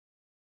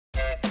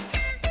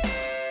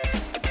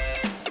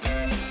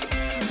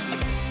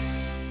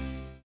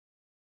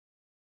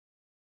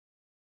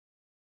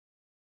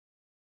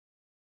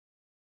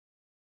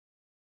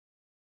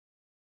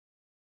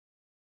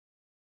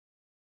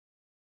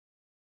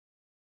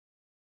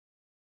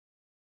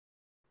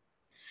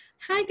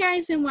Hi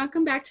guys, and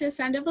welcome back to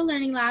Untitled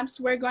Learning Labs.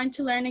 We're going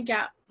to learn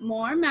about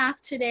more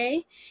math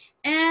today.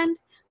 And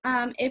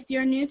if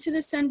you're new to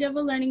the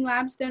Untitled Learning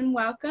Labs, then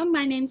welcome.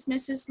 My name's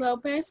Mrs.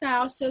 Lopez. I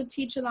also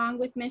teach along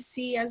with Miss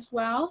C as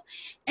well.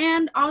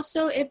 And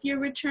also, if you're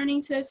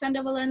returning to the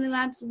Untitled Learning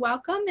Labs,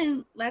 welcome,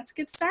 and let's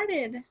get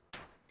started.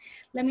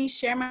 Let me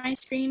share my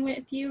screen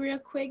with you real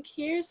quick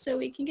here so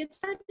we can get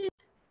started.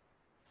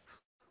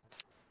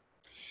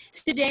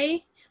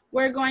 Today,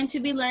 we're going to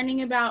be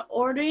learning about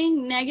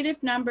ordering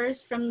negative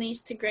numbers from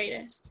least to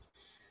greatest.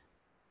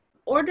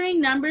 Ordering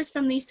numbers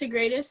from least to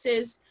greatest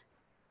is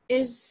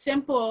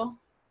simple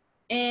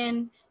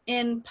in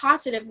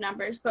positive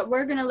numbers, but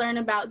we're going to learn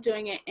about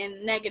doing it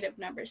in negative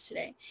numbers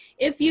today.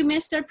 If you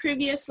missed our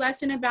previous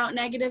lesson about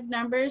negative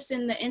numbers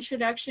in the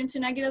introduction to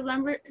negative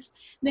numbers,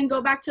 then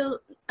go back to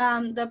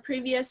the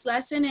previous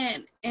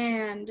lesson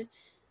and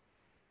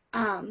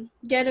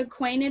get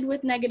acquainted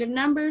with negative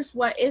numbers.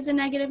 What is a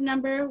negative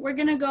number? We're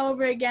going to go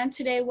over again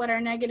today what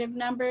are negative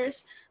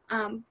numbers,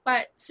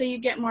 but so you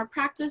get more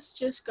practice,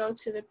 just go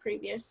to the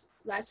previous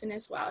lesson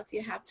as well if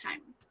you have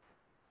time.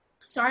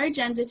 So our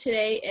agenda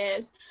today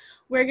is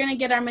we're going to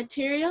get our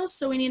materials,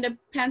 so we need a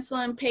pencil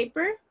and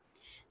paper.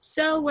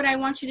 So what I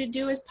want you to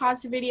do is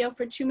pause the video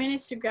for 2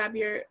 minutes to grab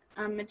your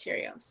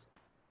materials.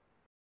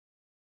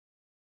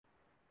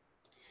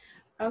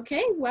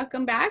 Okay,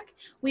 welcome back.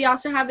 We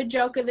also have a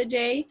joke of the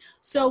day.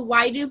 So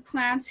why do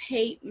plants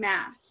hate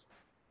math?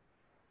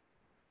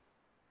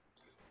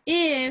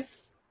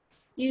 If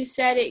you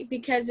said it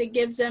because it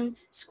gives them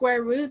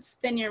square roots,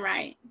 then you're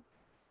right.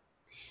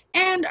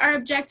 And our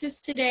objectives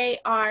today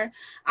are,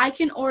 I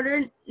can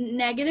order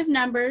negative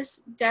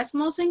numbers,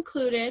 decimals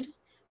included,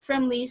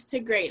 from least to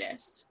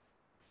greatest.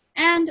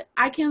 And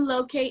I can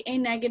locate a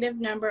negative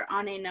number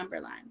on a number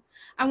line.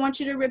 I want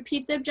you to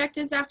repeat the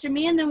objectives after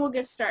me and then we'll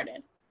get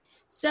started.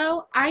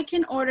 So I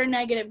can order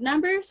negative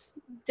numbers,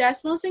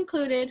 decimals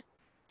included,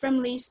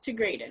 from least to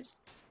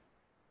greatest.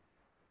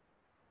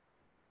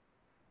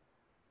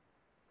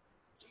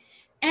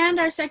 And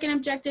our second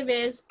objective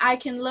is I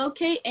can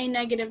locate a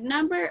negative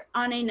number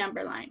on a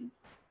number line.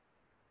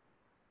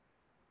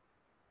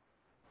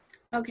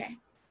 Okay,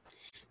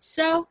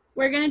 so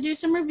we're going to do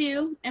some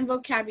review and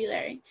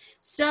vocabulary.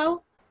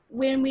 So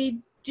when we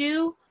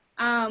do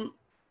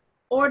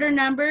order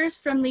numbers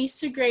from least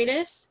to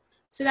greatest,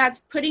 so that's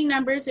putting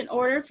numbers in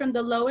order from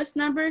the lowest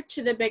number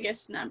to the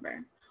biggest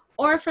number,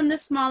 or from the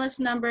smallest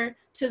number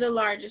to the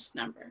largest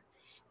number.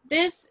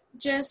 This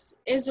just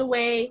is a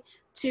way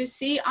to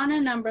see on a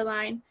number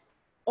line,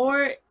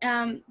 or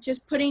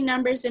just putting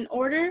numbers in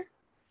order.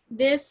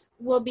 This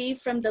will be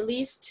from the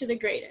least to the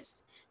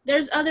greatest.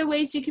 There's other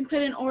ways you can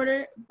put in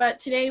order, but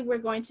today we're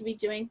going to be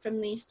doing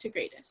from least to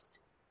greatest.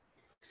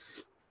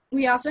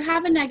 We also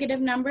have a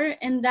negative number,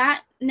 and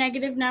that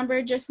negative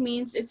number just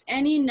means it's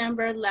any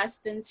number less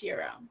than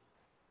 0.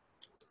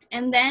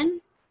 And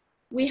then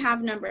we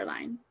have number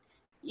line.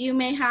 You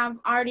may have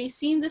already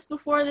seen this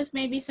before. This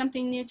may be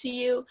something new to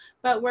you,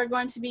 but we're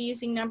going to be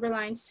using number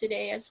lines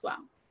today as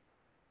well.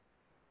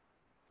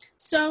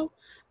 So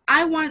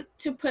I want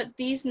to put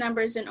these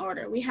numbers in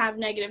order. We have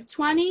negative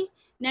 20,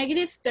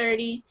 negative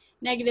 30,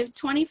 negative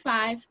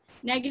 25,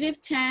 negative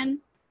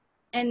 10,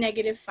 and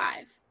negative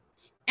 5.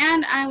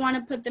 And I want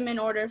to put them in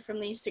order from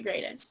least to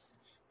greatest.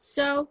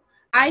 So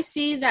I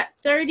see that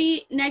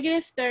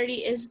negative 30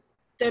 is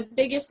the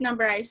biggest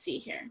number I see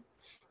here.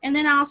 And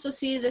then I also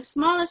see the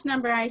smallest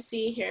number I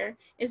see here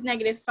is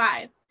negative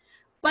 5.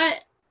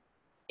 But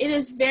it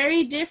is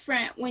very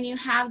different when you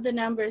have the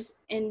numbers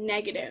in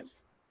negative.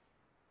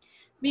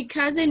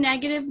 Because a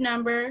negative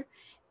number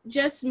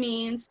just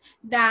means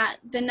that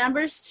the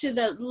numbers to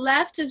the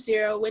left of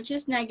 0, which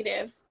is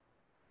negative,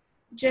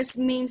 just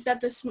means that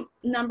the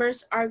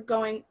numbers are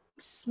going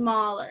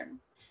smaller.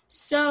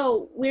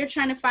 So we're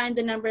trying to find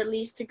the number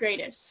least to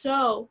greatest.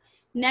 So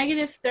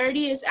negative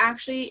 30 is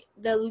actually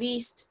the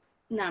least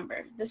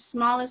number, the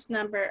smallest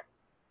number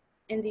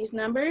in these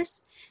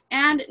numbers,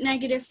 and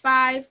negative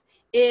 5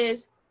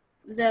 is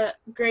the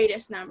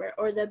greatest number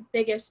or the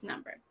biggest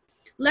number.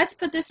 Let's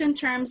put this in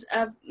terms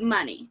of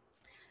money.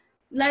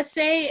 Let's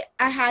say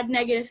I had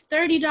negative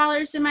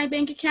 $30 in my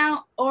bank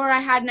account, or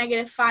I had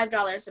negative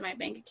 $5 in my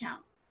bank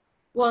account.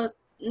 Well,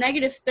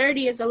 negative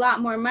 30 is a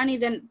lot more money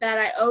than that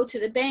I owe to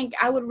the bank.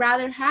 I would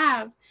rather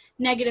have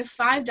negative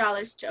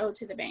 $5 to owe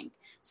to the bank.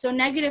 So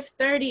negative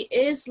 30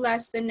 is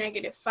less than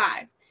negative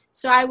 5.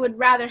 So I would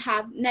rather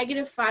have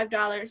negative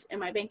 $5 in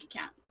my bank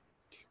account.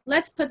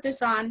 Let's put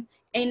this on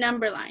a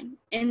number line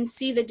and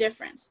see the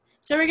difference.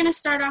 So we're going to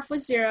start off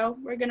with 0.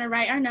 We're going to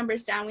write our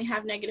numbers down. We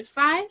have negative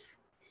 5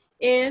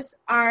 is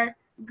our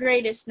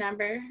greatest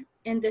number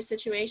in this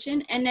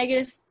situation, and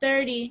negative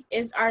 30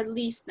 is our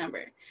least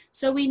number.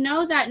 So we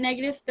know that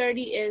negative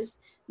 30 is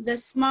the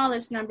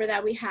smallest number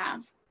that we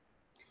have.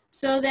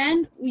 So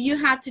then you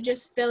have to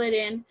just fill it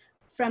in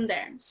from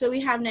there. So we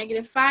have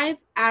negative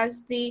 5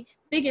 as the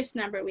biggest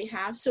number we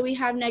have. So we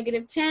have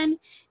negative 10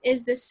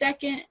 is the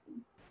second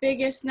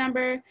biggest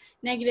number.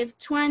 Negative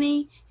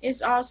 20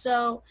 is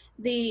also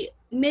the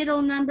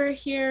middle number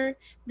here.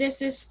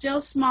 This is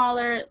still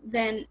smaller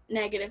than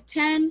negative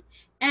 10,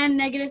 and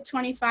negative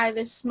 25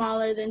 is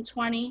smaller than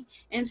 20,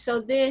 and so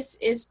this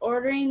is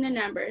ordering the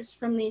numbers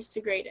from least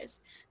to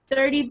greatest.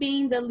 30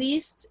 being the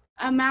least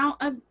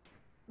amount of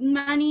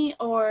money,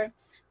 or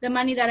the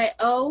money that I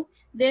owe.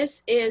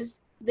 This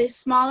is the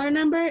smaller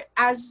number,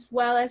 as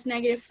well as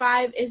negative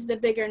 5 is the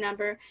bigger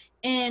number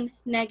in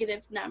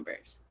negative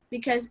numbers,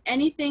 because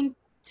anything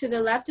to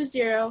the left of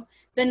 0,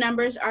 the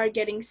numbers are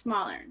getting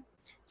smaller.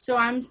 So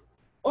I'm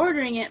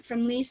ordering it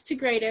from least to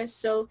greatest,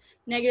 so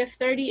negative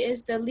 30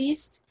 is the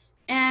least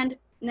and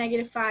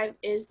negative 5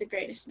 is the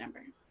greatest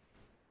number.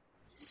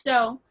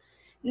 So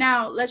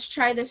now let's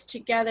try this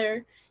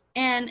together,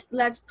 and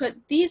let's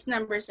put these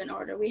numbers in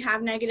order. We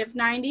have negative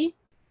 90,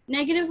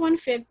 negative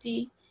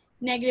 150,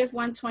 negative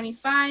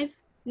 125,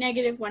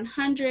 negative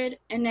 100,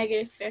 and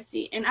negative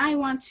 50. And I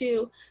want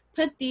to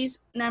put these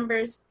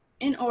numbers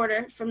in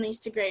order from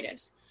least to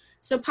greatest.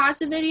 So pause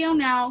the video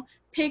now,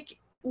 pick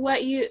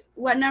what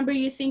number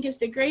you think is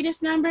the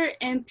greatest number,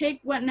 and pick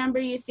what number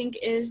you think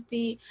is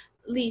the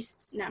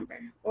least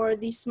number, or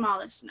the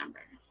smallest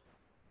number.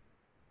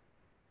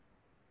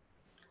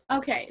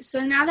 Okay,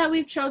 so now that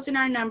we've chosen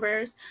our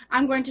numbers,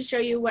 I'm going to show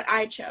you what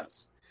I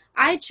chose.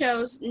 I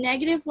chose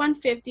negative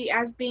 150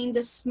 as being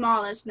the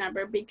smallest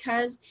number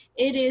because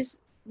it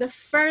is the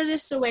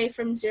furthest away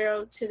from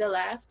 0 to the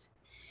left.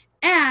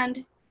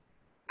 And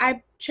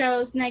I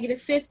chose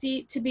negative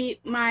 50 to be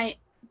my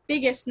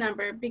biggest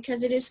number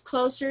because it is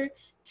closer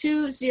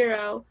to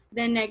 0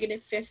 than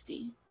negative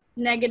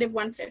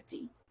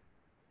 150.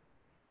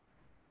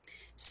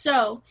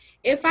 So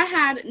if I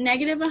had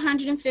negative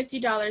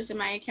 $150 in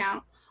my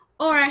account,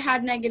 or I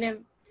had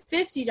negative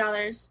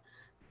 $50,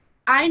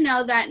 I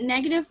know that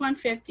negative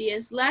 150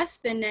 is less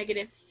than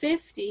negative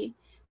 50,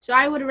 so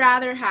I would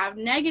rather have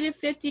negative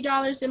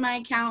 $50 in my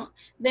account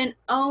than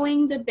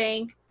owing the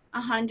bank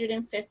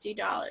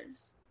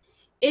 $150.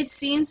 It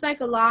seems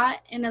like a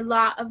lot and a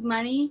lot of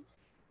money,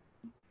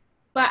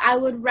 but I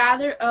would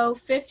rather owe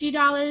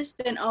 $50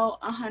 than owe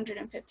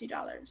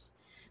 $150.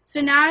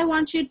 So now I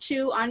want you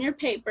to, on your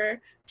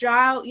paper,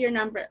 draw out your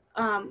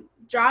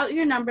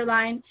number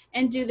line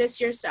and do this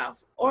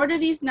yourself. Order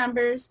these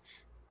numbers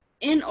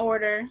in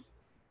order,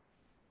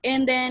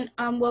 and then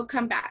we'll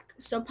come back.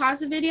 So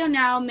pause the video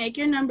now, make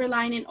your number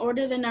line, and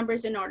order the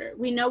numbers in order.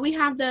 We know we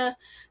have the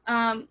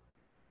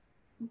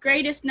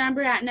greatest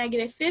number at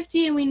negative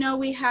 50, and we know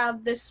we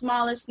have the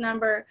smallest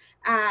number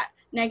at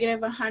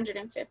negative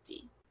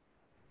 150.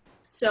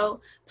 So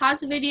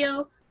pause the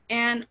video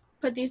and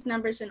put these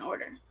numbers in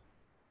order.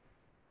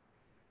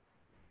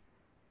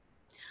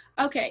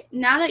 Okay,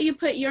 now that you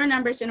put your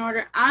numbers in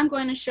order, I'm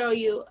going to show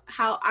you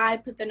how I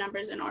put the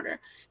numbers in order.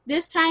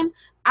 This time,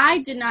 I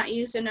did not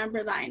use a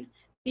number line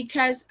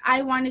because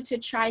I wanted to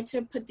try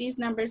to put these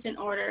numbers in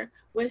order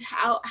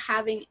without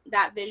having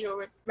that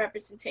visual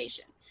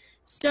representation.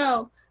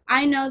 So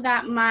I know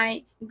that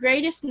my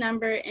greatest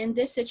number in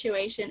this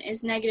situation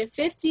is negative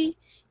 50,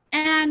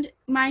 and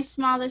my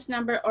smallest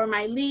number, or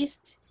my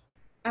least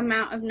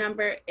amount of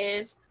number,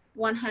 is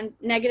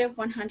negative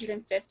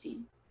 150.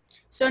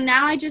 So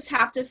now I just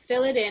have to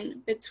fill it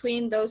in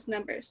between those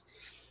numbers.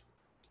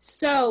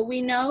 So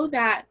we know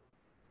that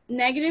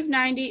negative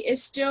 90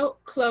 is still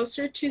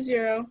closer to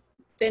 0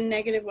 than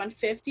negative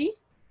 150.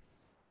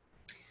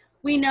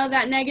 We know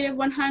that negative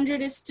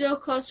 100 is still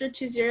closer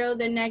to 0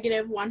 than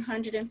negative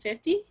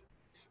 150.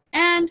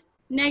 And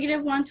negative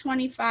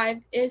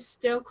 125 is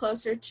still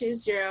closer to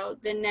 0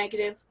 than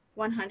negative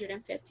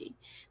 150.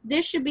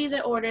 This should be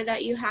the order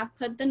that you have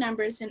put the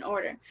numbers in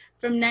order,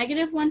 from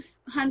negative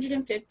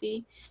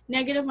 150,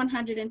 negative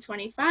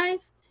 125,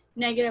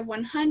 negative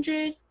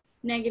 100,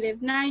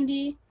 negative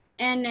 90,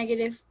 and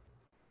negative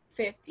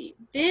 50.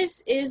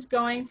 This is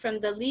going from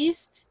the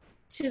least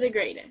to the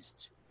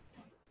greatest.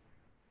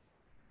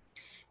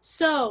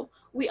 So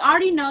we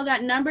already know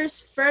that numbers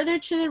further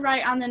to the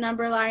right on the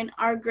number line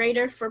are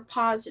greater for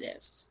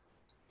positives.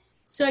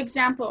 So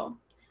example,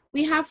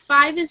 we have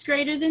 5 is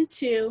greater than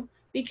 2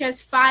 because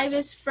 5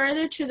 is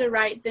further to the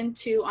right than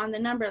 2 on the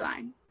number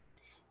line.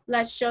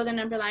 Let's show the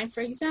number line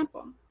for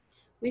example.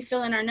 We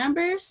fill in our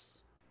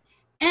numbers,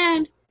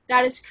 and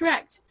that is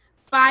correct.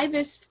 5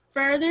 is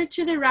further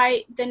to the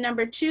right than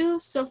number 2,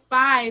 so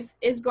 5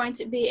 is going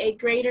to be a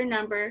greater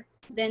number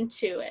than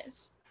 2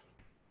 is.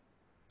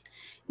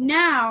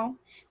 Now,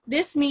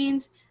 this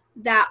means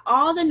that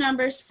all the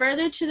numbers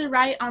further to the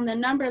right on the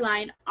number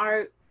line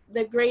are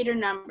the greater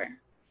number.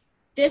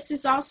 This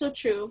is also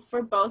true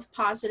for both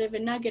positive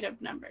and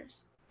negative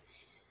numbers.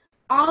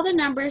 All the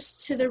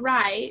numbers to the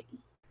right,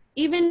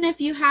 even if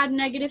you had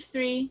negative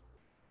 3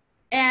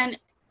 and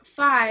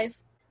 5,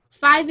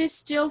 5 is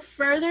still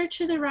further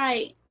to the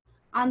right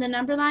on the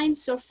number line,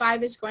 so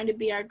 5 is going to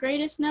be our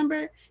greatest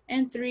number,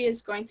 and 3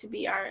 is going to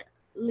be our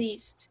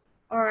least,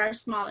 or our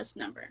smallest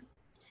number.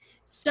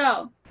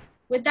 So,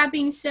 with that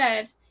being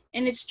said,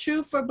 and it's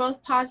true for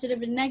both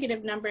positive and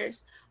negative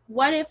numbers,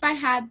 what if I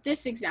had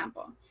this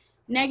example?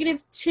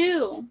 Negative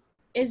 2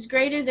 is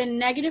greater than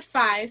negative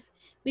 5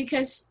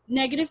 because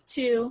negative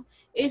 2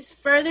 is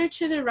further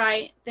to the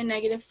right than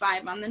negative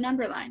 5 on the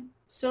number line.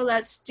 So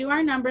let's do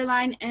our number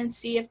line and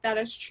see if that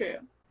is true.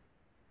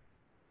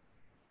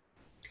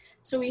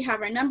 So we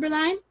have our number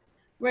line.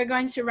 We're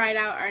going to write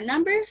out our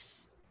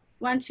numbers.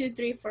 1, 2,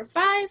 3, 4,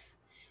 5,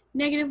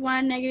 negative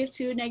 1, negative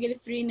 2,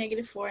 negative 3,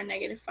 negative 4, and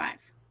negative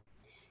 5.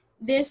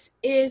 This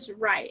is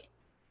right.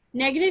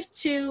 Negative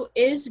 2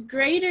 is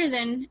greater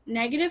than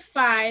negative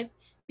 5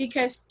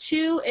 because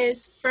 2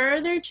 is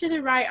further to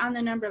the right on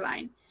the number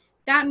line.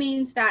 That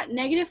means that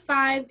negative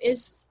 5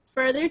 is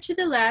further to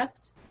the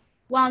left,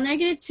 while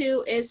negative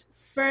 2 is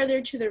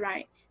further to the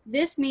right.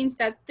 This means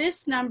that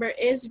this number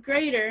is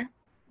greater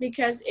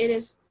because it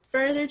is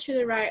further to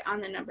the right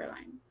on the number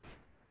line.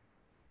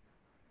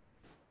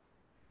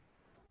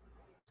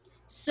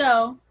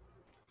 So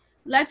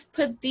let's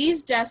put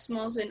these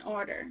decimals in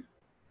order.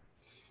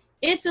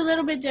 It's a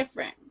little bit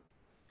different.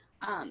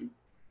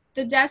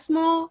 The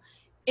decimal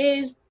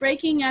is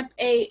breaking up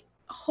a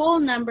whole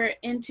number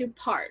into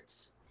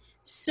parts.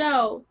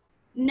 So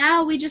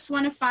now we just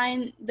want to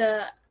find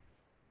the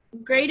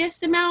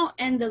greatest amount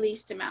and the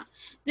least amount.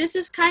 This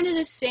is kind of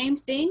the same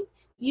thing.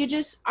 You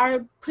just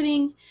are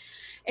putting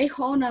a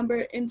whole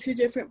number into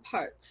different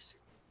parts.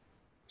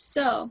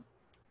 So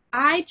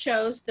I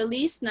chose the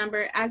least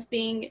number as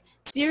being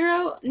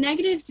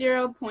negative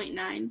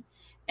 0.9,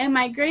 and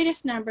my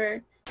greatest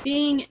number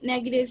being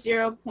negative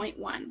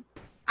 0.1.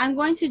 I'm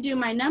going to do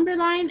my number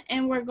line,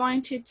 and we're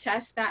going to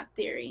test that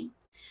theory.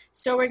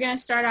 So we're going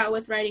to start out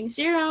with writing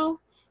 0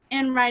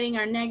 and writing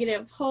our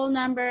negative whole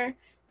number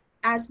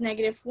as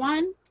negative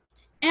 1,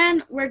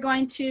 and we're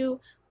going to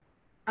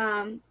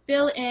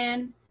fill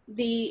in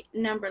the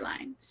number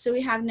line. So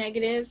we have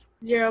negative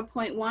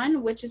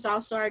 0.1, which is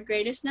also our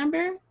greatest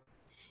number,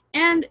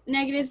 and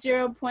negative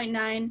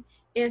 0.9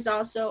 is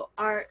also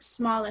our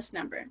smallest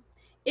number.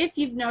 If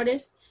you've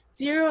noticed,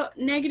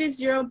 negative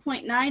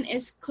 0.9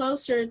 is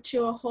closer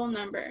to a whole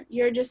number.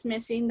 You're just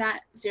missing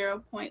that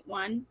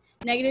 0.1,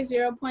 negative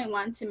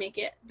 0.1 to make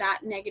it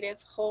that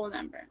negative whole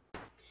number.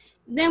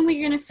 Then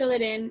we're going to fill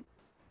it in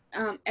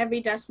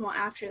every decimal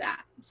after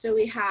that. So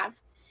we have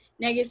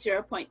negative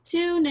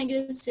 0.2,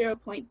 negative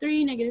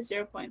 0.3, negative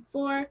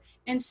 0.4,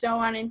 and so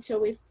on until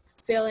we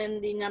fill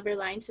in the number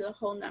line to the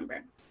whole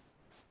number.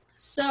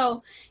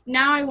 So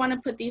now I want to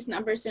put these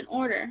numbers in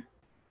order.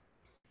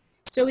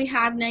 So we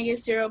have negative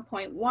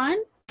 0.1,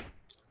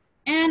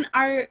 and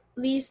our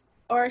least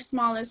or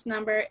smallest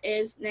number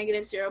is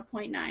negative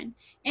 0.9.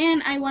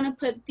 And I want to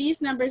put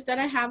these numbers that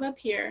I have up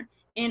here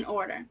in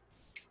order.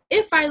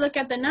 If I look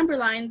at the number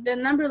line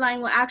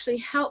will actually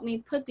help me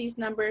put these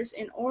numbers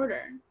in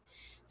order.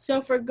 So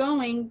if we're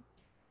going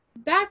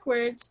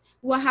backwards,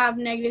 we'll have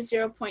negative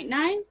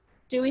 0.9.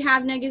 Do we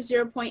have negative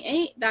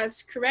 0.8?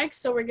 That's correct,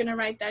 so we're going to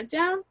write that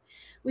down.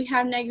 We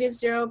have negative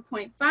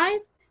 0.5.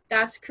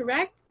 That's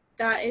correct.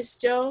 That is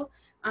still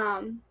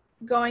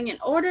going in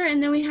order.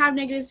 And then we have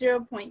negative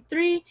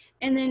 0.3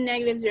 and then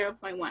negative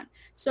 0.1.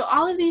 So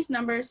all of these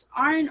numbers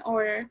are in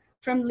order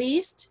from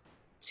least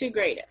to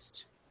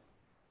greatest.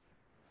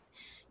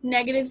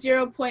 Negative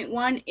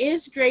 0.1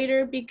 is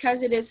greater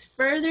because it is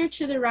further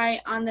to the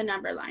right on the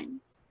number line.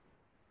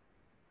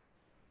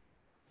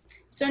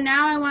 So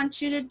now I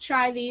want you to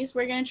try these.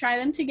 We're going to try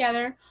them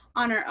together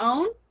on our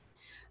own.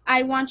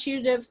 I want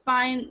you to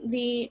find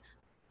the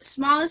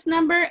smallest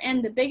number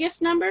and the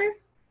biggest number,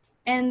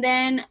 and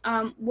then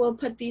we'll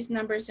put these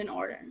numbers in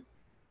order.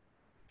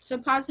 So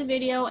pause the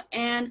video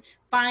and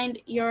find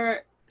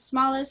your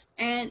smallest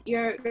and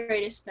your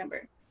greatest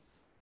number.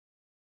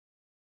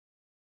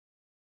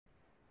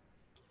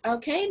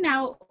 Okay,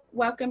 now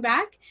welcome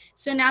back.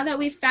 So now that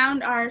we've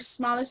found our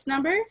smallest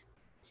number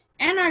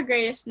and our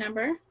greatest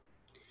number,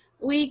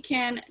 we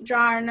can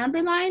draw our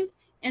number line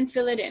and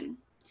fill it in.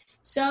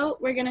 So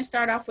we're going to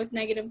start off with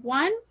negative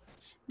 1.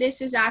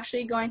 This is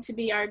actually going to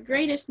be our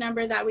greatest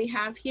number that we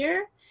have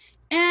here,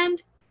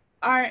 and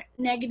our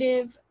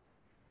negative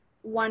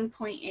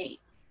 1.8.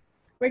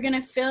 We're going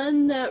to fill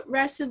in the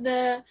rest of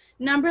the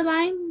number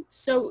line,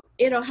 so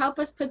it'll help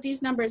us put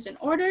these numbers in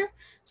order.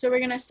 So we're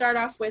going to start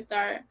off with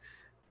our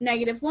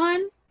negative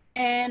 1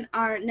 and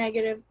our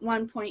negative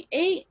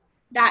 1.8.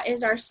 That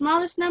is our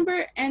smallest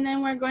number, and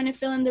then we're going to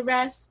fill in the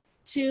rest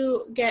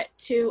to get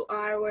to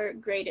our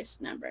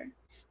greatest number.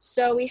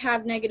 So we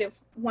have negative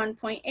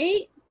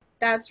 1.8.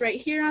 That's right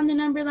here on the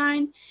number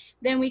line.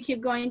 Then we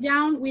keep going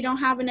down. We don't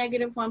have a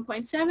negative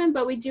 1.7,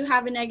 but we do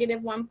have a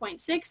negative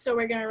 1.6, so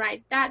we're going to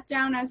write that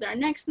down as our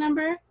next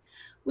number.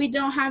 We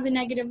don't have a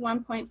negative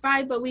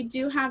 1.5, but we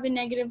do have a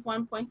negative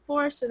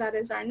 1.4, so that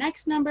is our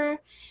next number.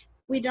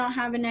 We don't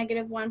have a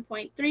negative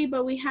 1.3,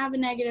 but we have a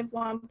negative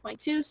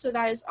 1.2, so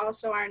that is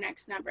also our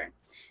next number.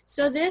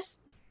 So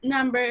these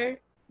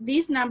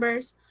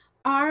numbers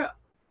are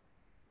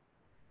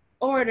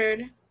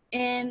ordered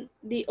in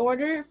the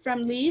order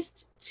from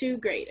least to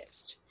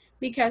greatest,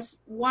 because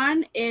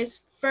 1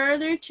 is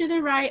further to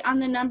the right on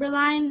the number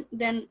line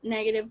than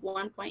negative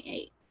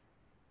 1.8.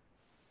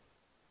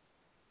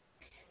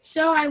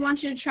 So I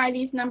want you to try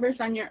these numbers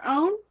on your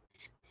own.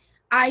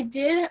 I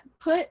did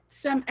put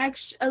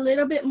a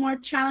little bit more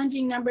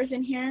challenging numbers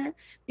in here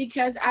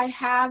because I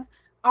have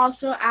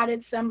also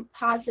added some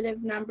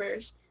positive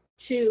numbers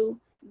to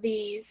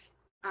these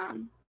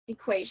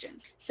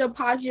equations. So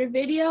pause your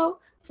video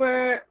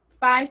for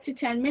 5 to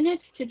 10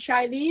 minutes to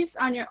try these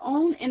on your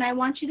own, and I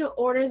want you to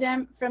order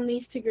them from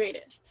least to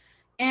greatest.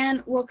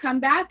 And we'll come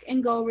back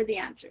and go over the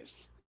answers.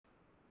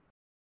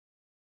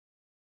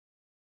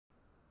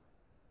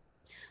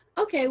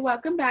 Okay,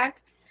 welcome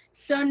back.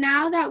 So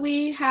now that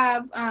we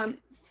have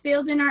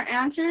filled in our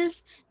answers,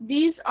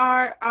 these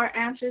are our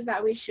answers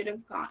that we should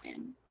have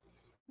gotten.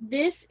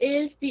 This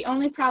is the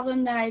only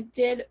problem that I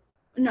did.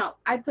 No,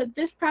 I put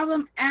this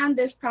problem and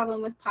this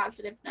problem with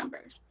positive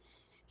numbers.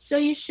 So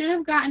you should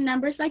have gotten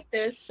numbers like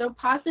this. So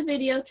pause the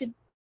video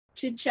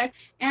to check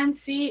and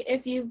see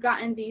if you've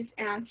gotten these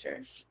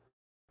answers.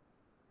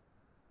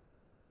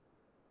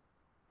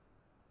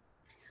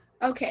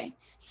 Okay,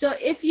 so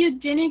if you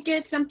didn't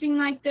get something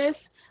like this,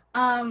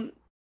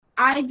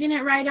 I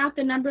didn't write out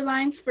the number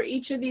lines for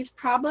each of these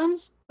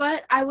problems,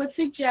 but I would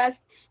suggest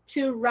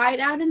to write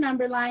out a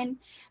number line.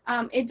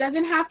 It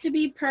doesn't have to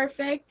be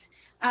perfect,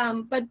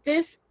 but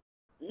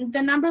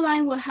the number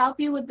line will help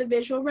you with the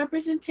visual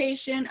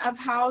representation of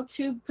how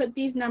to put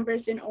these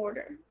numbers in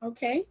order,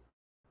 okay?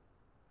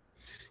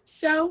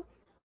 So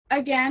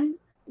again,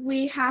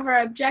 we have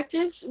our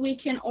objectives. We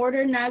can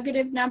order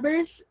negative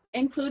numbers,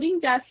 including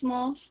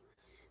decimals,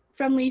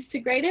 from least to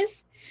greatest,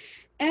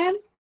 and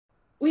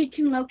we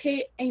can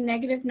locate a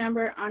negative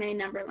number on a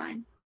number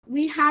line.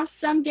 We have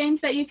some games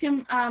that you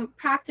can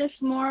practice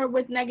more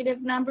with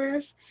negative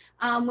numbers.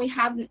 We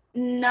have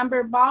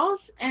number balls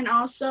and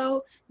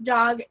also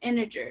dog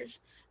integers.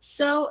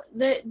 So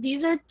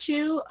these are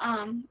two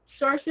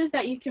sources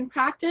that you can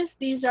practice.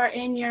 These are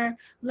in your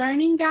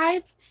learning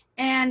guides,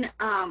 and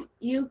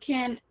you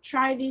can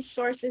try these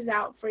sources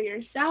out for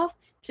yourself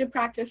to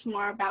practice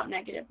more about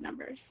negative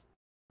numbers.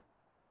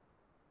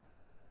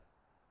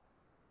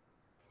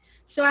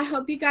 So I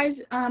hope you guys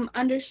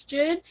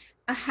understood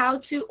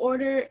how to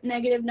order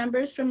negative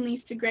numbers from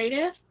least to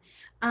greatest.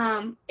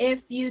 If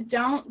you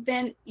don't,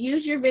 then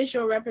use your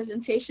visual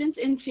representations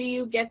until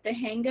you get the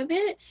hang of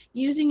it.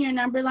 Using your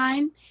number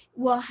line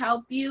will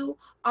help you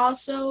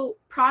also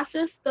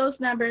process those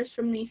numbers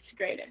from least to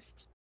greatest.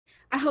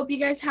 I hope you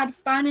guys had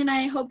fun, and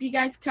I hope you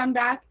guys come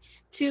back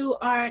to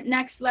our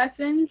next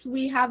lessons.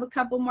 We have a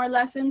couple more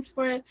lessons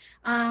for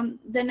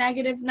the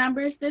negative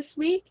numbers this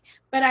week,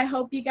 but I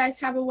hope you guys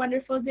have a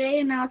wonderful day,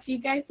 and I'll see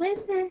you guys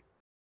later.